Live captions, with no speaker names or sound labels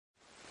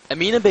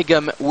Amina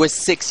Begum was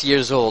 6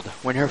 years old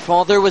when her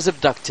father was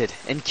abducted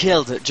and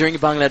killed during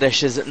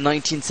Bangladesh's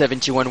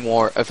 1971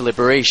 War of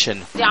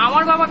Liberation.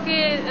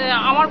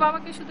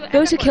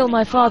 Those who kill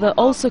my father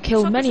also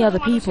kill many other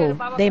people.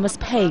 They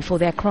must pay for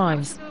their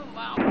crimes.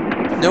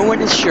 No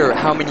one is sure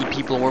how many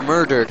people were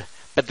murdered,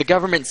 but the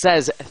government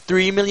says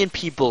 3 million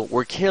people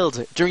were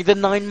killed during the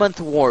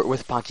 9-month war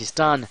with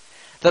Pakistan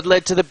that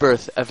led to the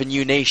birth of a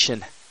new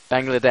nation,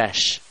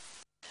 Bangladesh.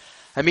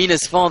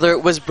 Amina's father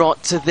was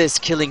brought to this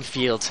killing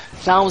field.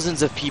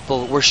 Thousands of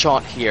people were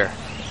shot here,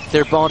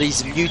 their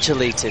bodies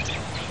mutilated.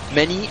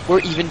 Many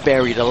were even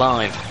buried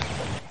alive.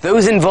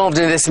 Those involved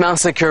in this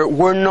massacre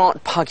were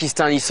not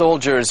Pakistani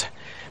soldiers,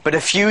 but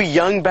a few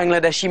young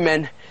Bangladeshi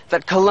men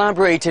that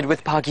collaborated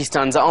with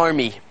Pakistan's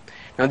army.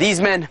 Now these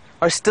men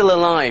are still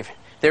alive.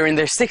 They're in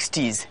their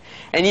 60s,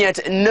 and yet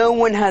no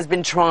one has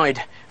been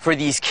tried for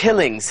these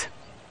killings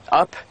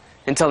up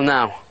until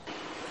now.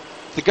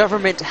 The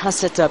government has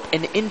set up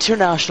an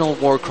international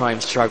war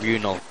crimes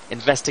tribunal.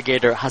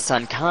 Investigator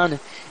Hassan Khan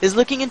is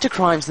looking into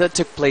crimes that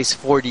took place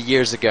 40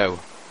 years ago.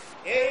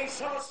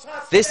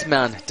 This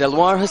man,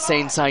 Delwar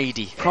Hussain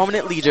Saidi,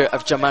 prominent leader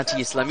of Jamat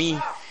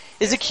Islami,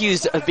 is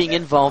accused of being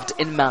involved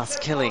in mass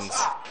killings.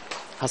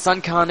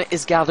 Hassan Khan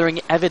is gathering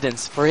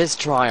evidence for his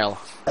trial.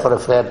 For a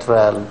fair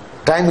trial,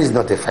 time is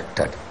not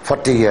affected.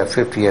 40 years,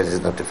 50 years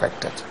is not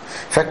affected.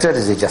 Affected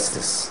is the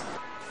justice.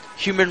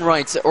 Human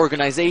rights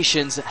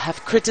organizations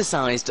have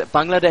criticized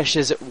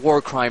Bangladesh's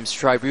war crimes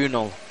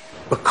tribunal.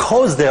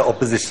 Because they're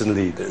opposition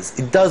leaders,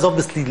 it does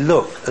obviously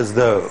look as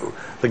though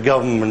the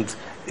government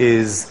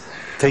is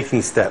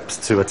taking steps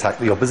to attack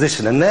the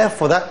opposition, and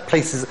therefore that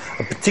places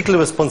a particular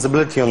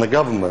responsibility on the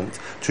government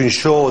to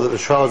ensure that the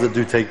trials that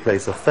do take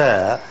place are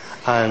fair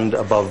and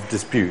above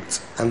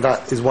dispute. And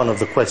that is one of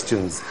the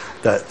questions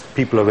that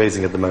people are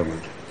raising at the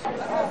moment.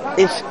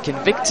 If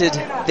convicted,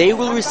 they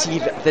will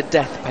receive the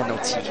death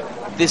penalty.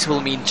 This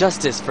will mean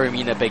justice for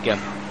Amina Begum,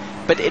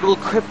 but it will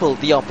cripple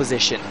the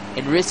opposition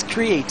and risk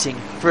creating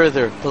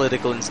further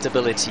political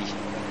instability.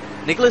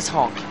 Nicholas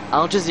Hawk,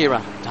 Al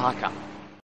Jazeera, Dhaka.